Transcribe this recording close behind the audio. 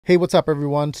Hey, what's up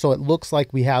everyone? So it looks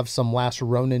like we have some Last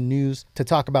Ronin news to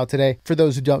talk about today. For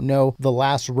those who don't know, The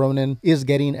Last Ronin is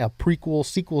getting a prequel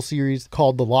sequel series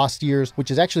called The Lost Years,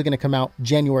 which is actually going to come out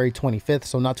January 25th,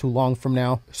 so not too long from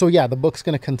now. So yeah, the book's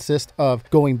going to consist of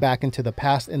going back into the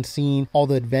past and seeing all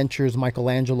the adventures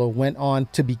Michelangelo went on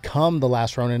to become the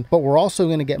Last Ronin, but we're also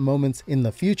going to get moments in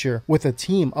the future with a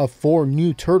team of 4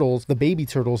 new turtles, the baby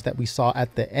turtles that we saw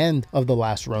at the end of The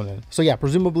Last Ronin. So yeah,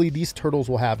 presumably these turtles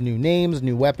will have new names,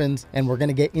 new weapons, and we're going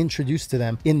to get introduced to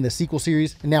them in the sequel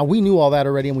series. Now, we knew all that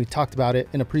already and we talked about it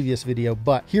in a previous video,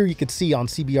 but here you could see on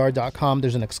CBR.com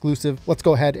there's an exclusive. Let's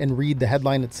go ahead and read the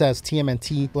headline. It says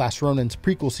TMNT Last Ronin's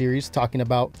prequel series, talking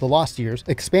about the Lost Years,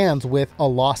 expands with a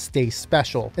Lost Day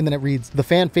special. And then it reads, the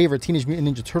fan favorite Teenage Mutant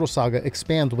Ninja Turtle saga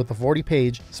expands with a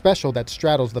 40-page special that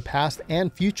straddles the past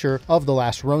and future of the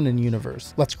Last Ronin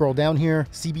universe. Let's scroll down here.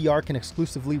 CBR can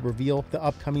exclusively reveal the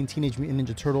upcoming Teenage Mutant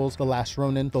Ninja Turtles The Last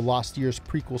Ronin The Lost Years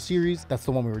prequel series, that's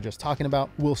the one we were just talking about,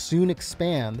 will soon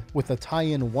expand with a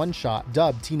tie-in one-shot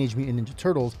dubbed Teenage Mutant Ninja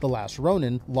Turtles The Last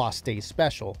Ronin Lost Day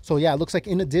special. So yeah, it looks like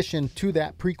in addition to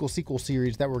that prequel sequel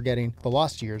series that we're getting, The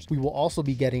Lost Years, we will also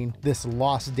be getting this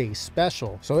Lost Day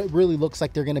special. So it really looks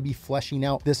like they're going to be fleshing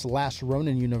out this Last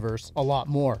Ronin universe a lot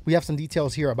more. We have some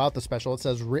details here about the special. It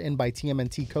says written by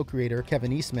TMNT co-creator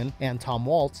Kevin Eastman and Tom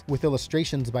Waltz, with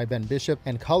illustrations by Ben Bishop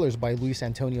and colors by Luis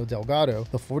Antonio Delgado.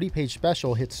 The 40-page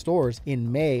special hits stores in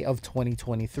May of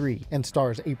 2023 and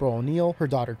stars April O'Neil, her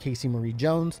daughter Casey Marie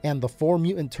Jones, and the 4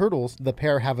 mutant turtles the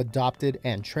pair have adopted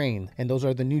and trained. And those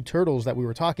are the new turtles that we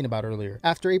were talking about earlier.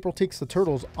 After April takes the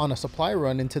turtles on a supply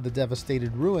run into the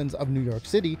devastated ruins of New York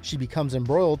City, she becomes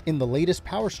embroiled in the latest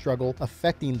power struggle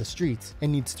affecting the streets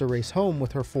and needs to race home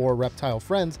with her 4 reptile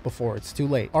friends before it's too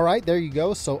late. All right, there you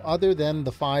go. So other than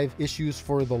the 5 issues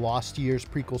for the Lost Years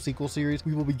prequel sequel series,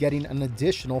 we will be getting an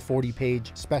additional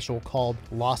 40-page special called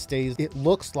Lost Days. It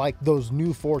looks like those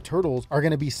new 4 turtles are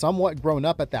going to be somewhat grown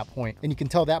up at that point, and you can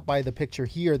tell that by the picture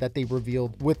here that they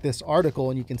revealed with this article.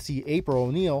 And you can see April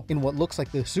O'Neil in what looks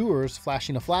like the sewers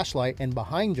flashing a flashlight, and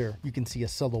behind her you can see a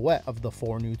silhouette of the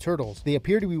 4 new turtles. They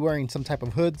appear to be wearing some type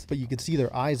of hoods, but you can see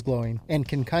their eyes glowing and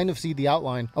can kind of see the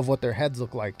outline of what their heads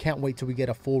look like. Can't wait till we get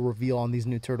a full reveal on these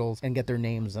new turtles and get their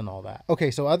names and all that.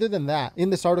 Okay, so other than that, in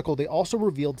this article they also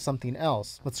revealed something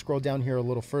else. Let's scroll down here a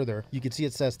little further. You can see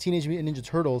it says Teenage Mutant Ninja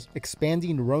Turtles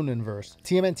expanding Roninverse.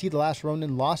 TMNT The Last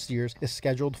Ronin Lost Years is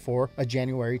scheduled for a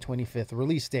January 25th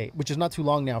release date, which is not too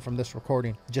long now from this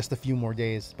recording, just a few more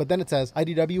days. But then it says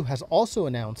IDW has also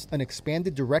announced an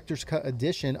expanded director's cut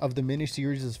edition of the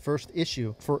miniseries' first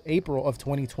issue for April of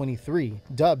 2023,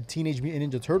 dubbed Teenage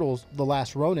Mutant Ninja Turtles The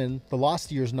Last Ronin The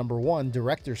Lost Years #1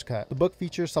 director's cut. The book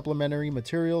features supplementary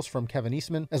materials from Kevin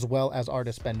Eastman as well as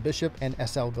artist Ben Bishop and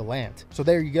SL Gallant. So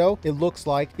there you go. It looks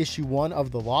like issue 1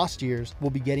 of The Lost Years will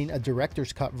be getting a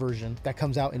director's cut version that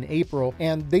comes out in April,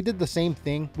 and they did the same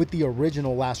thing with the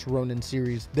original Last Ronin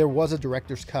series. There was a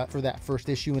director's cut for that first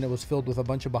issue, and it was filled with a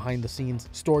bunch of behind the scenes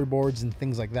storyboards and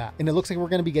things like that. And it looks like we're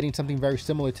going to be getting something very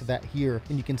similar to that here,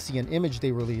 and you can see an image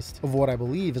they released of what I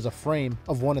believe is a frame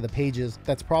of one of the pages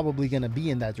that's probably going to be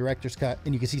in that director's cut,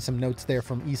 and you can see some notes there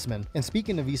from Eastman. And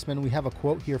speaking of Eastman, we have a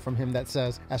quote here from him that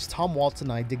says, as Tom Waltz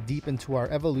and I dig deep into our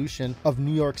evolution of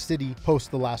New York City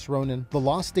post The Last Ronin, the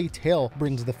Lost Day tale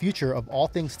brings the future of all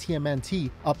things TMNT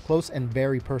up close and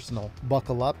very personal.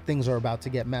 Buckle up, things are about to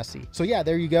get messy. So yeah,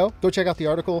 there you go. Go check out the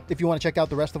article if you want to check out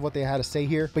the rest of what they had to say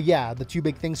here. But yeah, the 2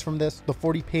 big things from this, the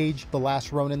 40-page The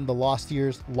Last Ronin The Lost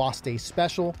Years Lost Day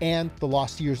special, and the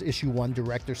Lost Years issue 1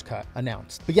 director's cut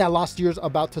announced. But yeah, Lost Years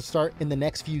about to start in the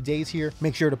next few days here.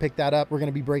 Make sure to pick that up. We're going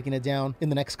to be breaking it down in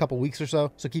the next couple weeks or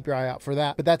so keep your eye out for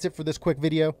that. But that's it for this quick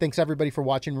video. Thanks everybody for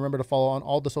watching. Remember to follow on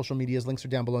all the social medias. Links are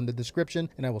down below in the description,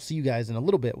 and I will see you guys in a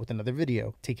little bit with another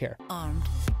video. Take care. Armed.